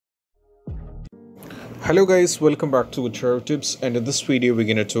Hello guys, welcome back to Tutorial Tips, and in this video we're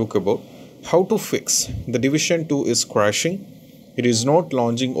going to talk about how to fix the Division 2 is crashing, it is not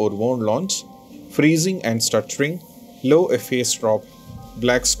launching or won't launch, freezing and stuttering, low FPS drop,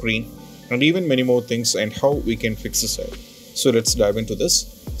 black screen, and even many more things, and how we can fix this out. So let's dive into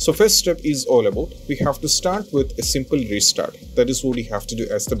this. So first step is all about we have to start with a simple restart. That is what we have to do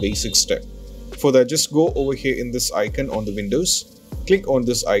as the basic step. For that, just go over here in this icon on the Windows, click on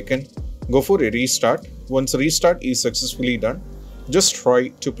this icon, go for a restart. Once restart is successfully done, just try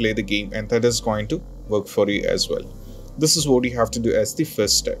to play the game, and that is going to work for you as well. This is what you have to do as the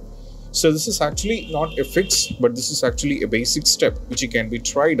first step. So this is actually not a fix, but this is actually a basic step which can be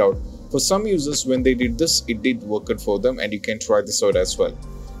tried out. For some users, when they did this, it did work out for them, and you can try this out as well.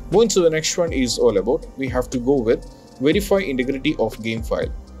 Moving to the next one is all about we have to go with verify integrity of game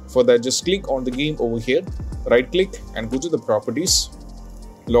file. For that, just click on the game over here, right click and go to the properties,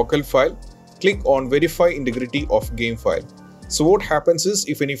 local file, click on verify integrity of game file. So what happens is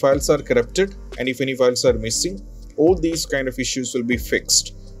if any files are corrupted and if any files are missing, all these kind of issues will be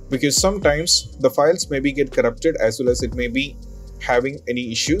fixed, because sometimes the files maybe get corrupted as well as it may be having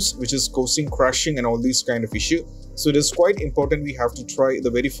any issues which is causing crashing and all these kind of issue. So it is quite important we have to try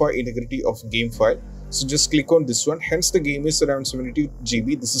the verify integrity of game file. So just click on this one. Hence the game is around 72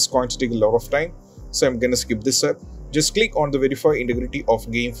 GB. This is going to take a lot of time, so I'm gonna skip this up. Just click on the verify integrity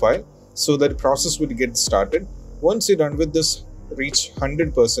of game file so that the process will get started. Once you're done with this, reach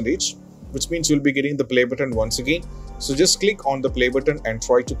 100%, which means you'll be getting the play button once again. So just click on the play button and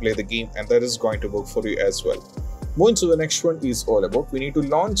try to play the game, and that is going to work for you as well. Moving to the next one is all about we need to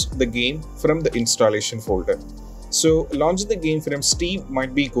launch the game from the installation folder. So launching the game from Steam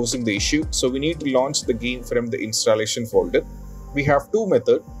might be causing the issue, so we need to launch the game from the installation folder. We have two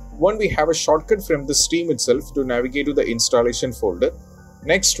methods. One, we have a shortcut from the Steam itself to navigate to the installation folder.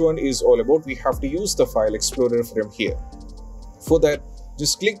 Next one is all about we have to use the file explorer from here. For that,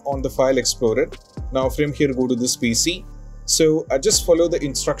 just click on the file explorer. Now from here go to this PC. So just follow the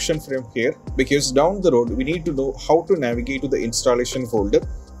instruction from here, because down the road we need to know how to navigate to the installation folder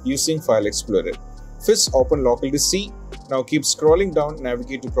using file explorer. First, open local disk C. Now keep scrolling down,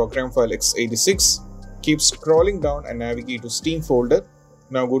 navigate to program file x86. Keep scrolling down and navigate to Steam folder.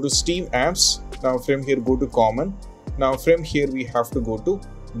 Now go to Steam apps. Now from here go to common. Now from here we have to go to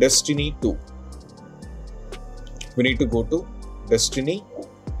Destiny 2. We need to go to Destiny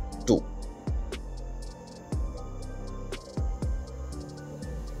 2.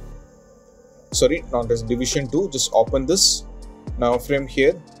 Sorry, not as Division 2. Just open this. Now from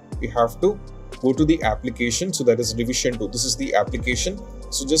here we have to go to the application. So that is Division 2. This is the application.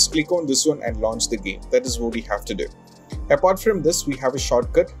 So just click on this one and launch the game. That is what we have to do. Apart from this, we have a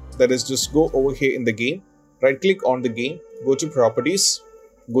shortcut, that is just go over here in the game, right click on the game, go to properties,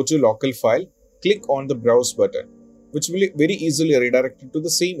 go to local file, click on the browse button, which will very easily redirect you to the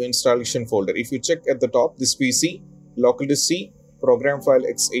same installation folder. If you check at the top, this PC, local disk C, program file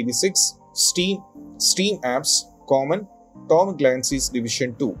x86, Steam, Steam apps, common, Tom Clancy's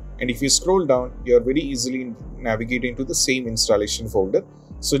Division 2. And if you scroll down, you are very easily navigating to the same installation folder.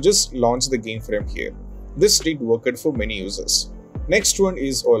 So just launch the game from here. This did work out for many users. Next one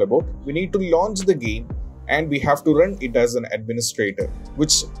is all about we need to launch the game and we have to run it as an administrator,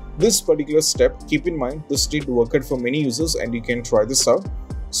 which this particular step, keep in mind, this did work out for many users and you can try this out.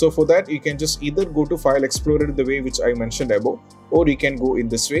 So for that, you can just either go to file explorer the way which I mentioned above, or you can go in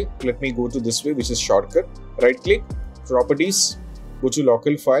this way. Let me go to this way, which is shortcut. Right click, properties, go to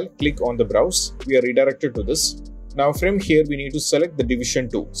local file, click on the browse. We are redirected to this. Now from here we need to select the Division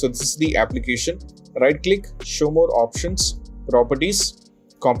 2. So this is the application. Right click, show more options, properties,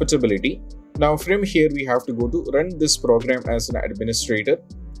 compatibility. Now from here we have to go to run this program as an administrator.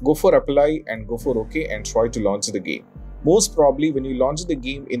 Go for apply and go for OK and try to launch the game. Most probably when you launch the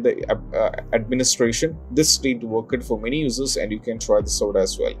game in the administration, this did work out for many users and you can try this out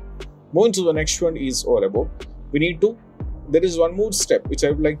as well. Moving to the next one is all about there is one more step which I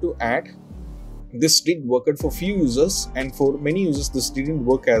would like to add. This did work out for few users, and for many users this didn't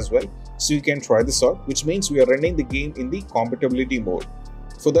work as well. So you can try this out, which means we are running the game in the compatibility mode.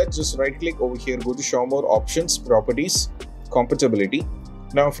 For that, just right click over here, go to show more options, properties, compatibility.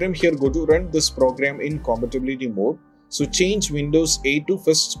 Now from here go to run this program in compatibility mode. So change Windows 8 to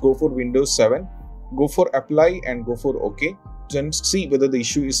first go for Windows 7, go for apply and go for OK. Then see whether the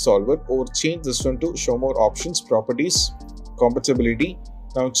issue is solved, or change this one to show more options, properties, compatibility.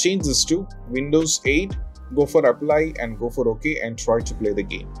 Now change this to Windows 8, go for apply and go for OK and try to play the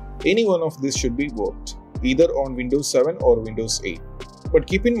game. Any one of this should be worked, either on Windows 7 or Windows 8. But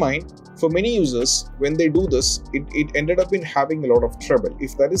keep in mind, for many users, when they do this, it ended up in having a lot of trouble.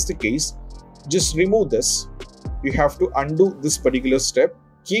 If that is the case, just remove this. You have to undo this particular step.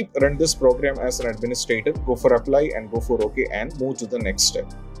 Run this program as an administrator, go for apply and go for OK and move to the next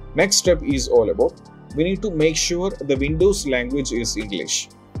step. Next step is all about, we need to make sure the Windows language is English.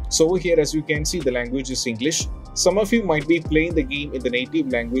 So over here, as you can see, the language is English. Some of you might be playing the game in the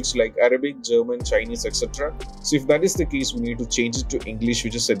native language like Arabic, German, Chinese, etc. So if that is the case, we need to change it to English,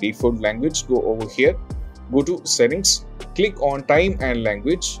 which is a default language. Go over here, go to settings, click on time and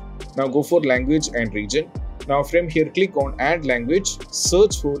language. Now go for language and region. Now from here, click on add language,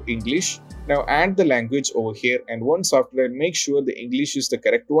 search for English. Now add the language over here, and once after that, make sure the English is the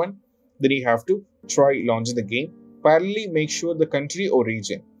correct one. Then you have to try launching the game. Parallelly, make sure the country or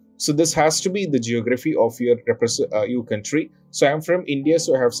region. So this has to be the geography of your country. So I am from India,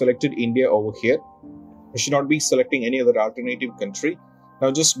 so I have selected India over here. You should not be selecting any other alternative country.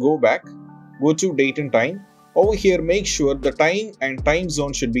 Now just go back, go to date and time. Over here, make sure the time and time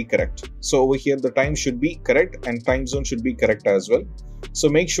zone should be correct. So over here, the time should be correct and time zone should be correct as well. So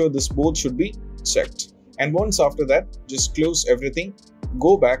make sure this both should be checked. And once after that, just close everything,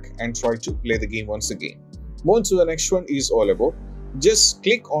 go back and try to play the game once again. Moving to the next one is all about, just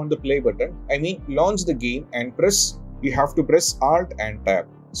click on the play button. Launch the game and you have to press Alt and Tab.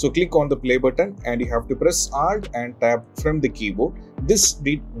 So click on the play button and you have to press Alt and Tab from the keyboard. This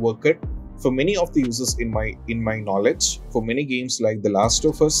did work it for many of the users in my knowledge, for many games like The Last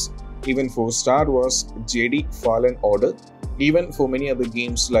of Us, even for Star Wars Jedi Fallen Order, even for many other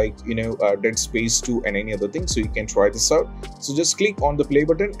games like Dead Space 2 and any other thing. So you can try this out. So just click on the play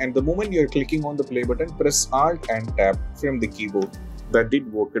button, and the moment you're clicking on the play button, press Alt and Tab from the keyboard. That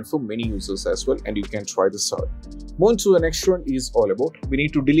did work it for many users as well, and you can try this out. Moving to the next one is all about, we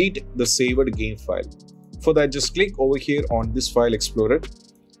need to delete the saved game file. For that, just click over here on this file explorer,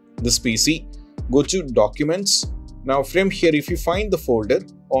 this PC, go to documents. Now from here, if you find the folder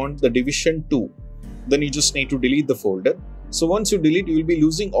on the Division 2, then you just need to delete the folder. So once you delete, you will be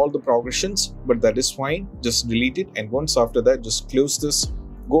losing all the progressions, but that is fine. Just delete it, and once after that, just close this,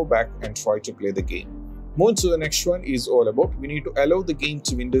 go back and try to play the game. Moving to the next one is all about, we need to allow the game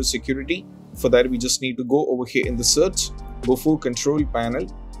to Windows security. For that, we just need to go over here in the search, go for control panel,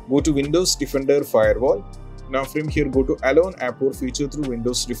 go to Windows Defender Firewall. Now from here, go to allow an app or feature through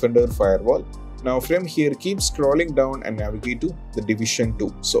Windows Defender Firewall. Now from here, keep scrolling down and navigate to the Division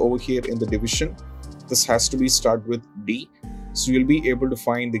 2. So over here in the Division, this has to be start with D. So you'll be able to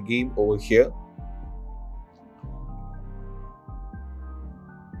find the game over here.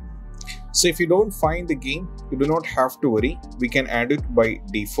 So if you don't find the game, you do not have to worry. We can add it by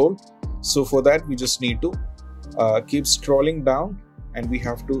default. So for that, we just need to keep scrolling down, and we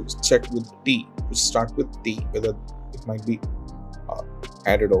have to check with T, which start with T, whether it might be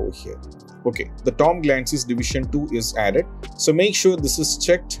added over here. Okay, the Tom Clancy's Division 2 is added. So make sure this is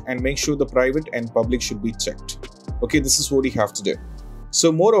checked, and make sure the private and public should be checked. Okay, this is what you have to do.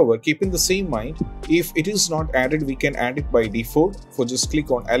 So moreover, keep in the same mind, if it is not added, we can add it by default. For just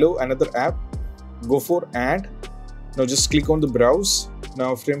click on allow another app, go for add. Now just click on the browse.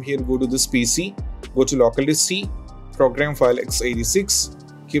 Now from here, go to this PC, go to local disk C, program file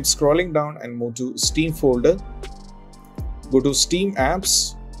x86, keep scrolling down and move to Steam folder, go to Steam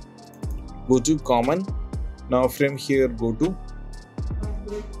apps, go to common. Now from here, go to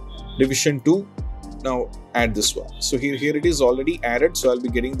Division 2. Now add this one. So here it is already added, so I'll be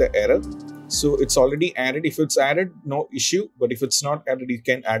getting the error. So it's already added. If it's added, no issue, but if it's not added, you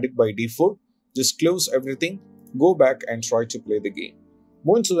can add it by default. Just close everything, go back and try to play the game.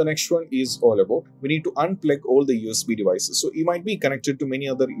 Moving to the next one is all about, we need to unplug all the USB devices. So you might be connected to many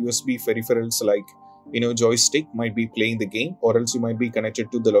other USB peripherals like joystick, might be playing the game, or else you might be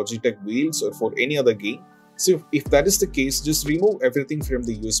connected to the Logitech wheels or for any other game. So if that is the case, just remove everything from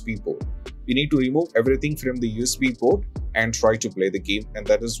the USB port. You need to remove everything from the USB port and try to play the game, and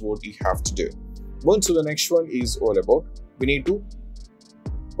that is what you have to do. Moving to the next one is all about, we need to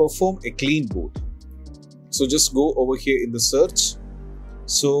perform a clean boot. So just go over here in the search.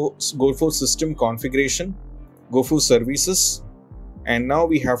 So go for system configuration, go for services, and now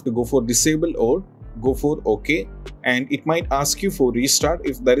we have to go for disable all, go for OK, and it might ask you for restart.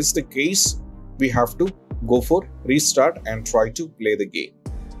 If that is the case, we have to go for restart and try to play the game.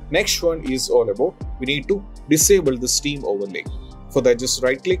 Next one is all about, we need to disable the Steam overlay. For that, just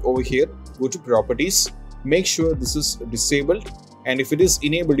right click over here, go to properties, make sure this is disabled, and if it is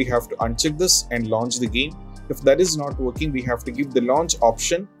enabled, you have to uncheck this and launch the game. If that is not working, we have to give the launch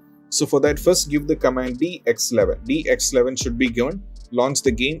option. So for that, first give the command DX11. DX11 should be given, launch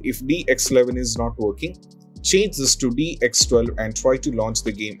the game. If DX11 is not working, change this to DX12 and try to launch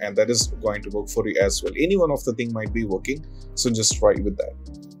the game, and that is going to work for you as well. Any one of the thing might be working, so just try with that.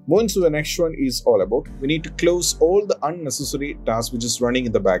 Moving to the next one is all about, we need to close all the unnecessary tasks which is running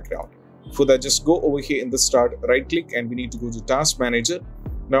in the background. For that, just go over here in the start, right click, and we need to go to task manager.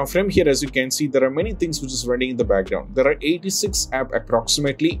 Now from here, as you can see, there are many things which is running in the background. There are 86 apps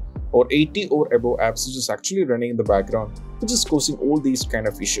approximately, or 80 or above apps which is actually running in the background, which is causing all these kind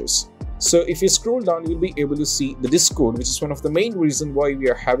of issues. So if you scroll down, you'll be able to see the Discord, which is one of the main reasons why we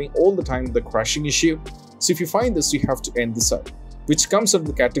are having all the time the crashing issue. So if you find this, you have to end this up, which comes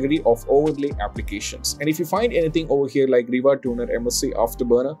under the category of overlay applications. And if you find anything over here like Riva Tuner, MSC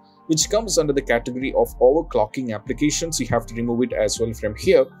Afterburner, which comes under the category of overclocking applications, you have to remove it as well from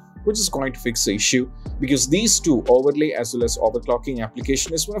here, which is going to fix the issue, because these two, overlay as well as overclocking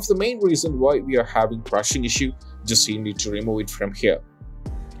application, is one of the main reasons why we are having crashing issue. Just you need to remove it from here.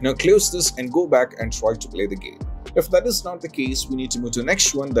 Now close this and go back and try to play the game. If that is not the case, we need to move to the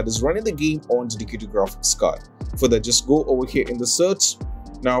next one, that is running the game on dedicated graphics card. For that, just go over here in the search.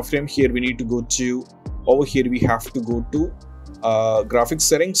 Now from here, we need to go to, over here we have to go to graphics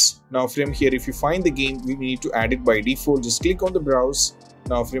settings. Now from here, if you find the game, we need to add it by default. Just click on the browse.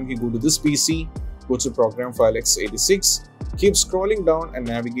 Now from here, go to this PC, go to program file x86, keep scrolling down and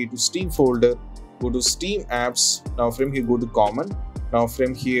navigate to Steam folder, go to Steam apps. Now from here, go to common. Now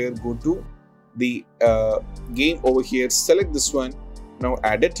from here, go to the game over here, select this one. Now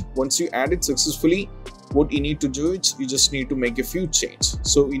add it. Once you add it successfully, what you need to do is you just need to make a few changes.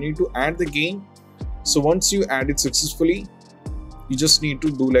 So you need to add the game. So once you add it successfully, you just need to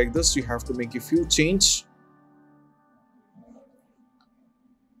do like this. You have to make a few changes.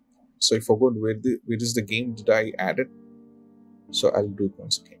 So I forgot where is the game did I add it. So I'll do it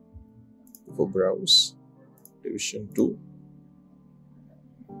once again. For browse, division 2.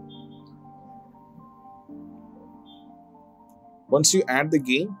 Once you add the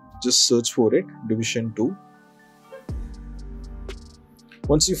game, just search for it, division 2.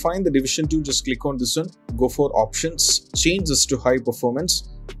 Once you find the division 2, just click on this one, go for options, change this to high performance,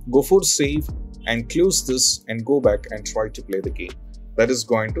 go for save and close this and go back and try to play the game. That is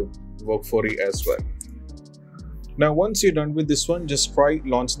going to work for you as well. Now once you're done with this one, just try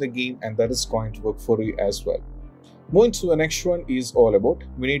launch the game and that is going to work for you as well. Moving to the next one is all about,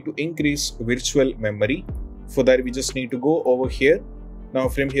 we need to increase virtual memory. For that, we just need to go over here. Now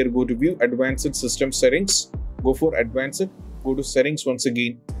from here, go to view advanced system settings, go for advanced, go to settings once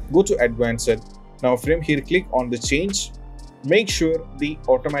again, go to advanced. Now from here, click on the change. Make sure the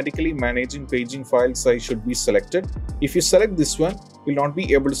automatically managing paging file size should be selected. If you select this one, you'll not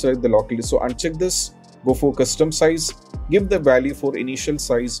be able to select the locally. So uncheck this, go for custom size, give the value for initial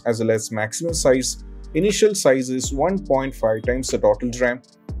size as well as maximum size. Initial size is 1.5 times the total RAM.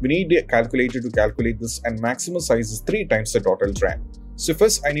 We need a calculator to calculate this, and maximum size is 3 times the total RAM. So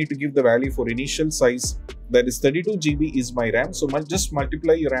first I need to give the value for initial size, that is 32 GB is my RAM. So just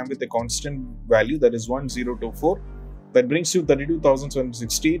multiply your RAM with a constant value, that is 1024. That brings you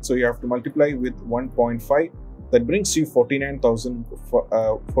 32,768. So you have to multiply with 1.5. That brings you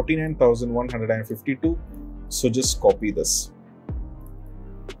 49,152. So just copy this.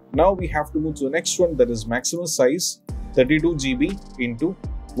 Now we have to move to the next one, that is maximum size 32 GB into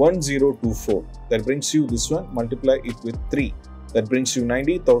 1024. That brings you this one, multiply it with 3. That brings you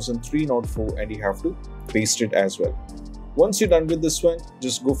 90,304 and you have to paste it as well. Once you're done with this one,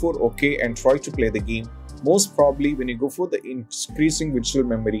 just go for OK and try to play the game. Most probably when you go for the increasing virtual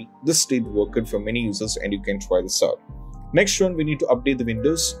memory, this did work good for many users and you can try this out. Next one, we need to update the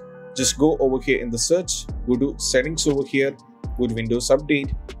Windows. Just go over here in the search, go to settings over here, go to Windows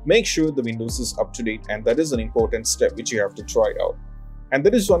Update. Make sure the Windows is up to date, and that is an important step which you have to try out. And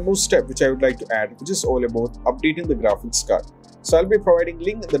there is one more step which I would like to add, which is all about updating the graphics card. So I'll be providing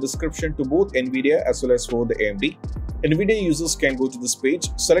link in the description to both NVIDIA as well as for the AMD. NVIDIA users can go to this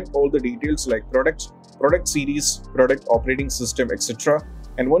page, select all the details like product series, product operating system, etc.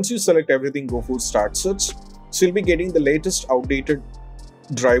 And once you select everything, go for start search. So you'll be getting the latest outdated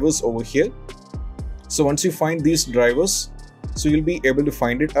drivers over here. So once you find these drivers, so you'll be able to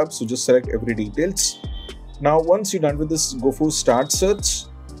find it up. So just select every details. Now once you're done with this, go for start search.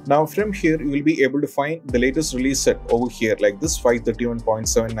 Now from here, you will be able to find the latest release set over here like this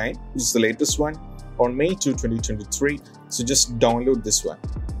 531.79, which is the latest one on May 2, 2023. So just download this one.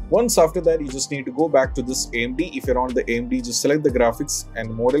 Once after that, you just need to go back to this AMD. If you're on the AMD, just select the graphics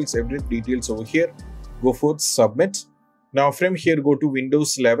and models, every details over here. Go for submit. Now from here, go to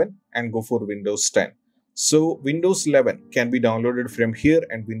Windows 11 and go for Windows 10. So Windows 11 can be downloaded from here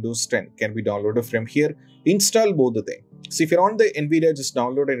and Windows 10 can be downloaded from here. Install both the things. So if you're on the NVIDIA, just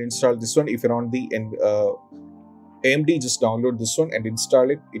download and install this one. If you're on the AMD, just download this one and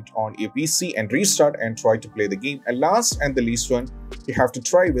install it on your PC and restart and try to play the game. And last and the least one, you have to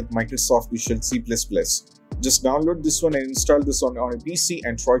try with Microsoft Visual C++. Just download this one and install this on a PC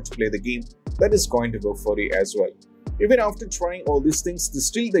and try to play the game. That is going to work for you as well. Even after trying all these things,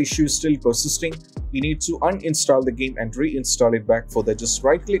 the issue is still persisting. You need to uninstall the game and reinstall it back. For that, just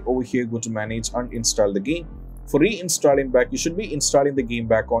right click over here, go to manage, uninstall the game. For reinstalling back, you should be installing the game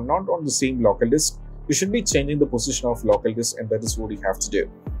back on not on the same local disk. You should be changing the position of local disk, and that is what you have to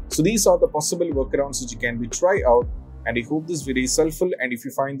do. So these are the possible workarounds that you can try out, and I hope this video is helpful. And if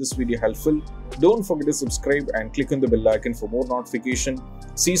you find this video helpful, don't forget to subscribe and click on the bell icon for more notification.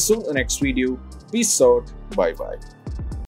 See you soon in the next video. Peace out. Bye bye.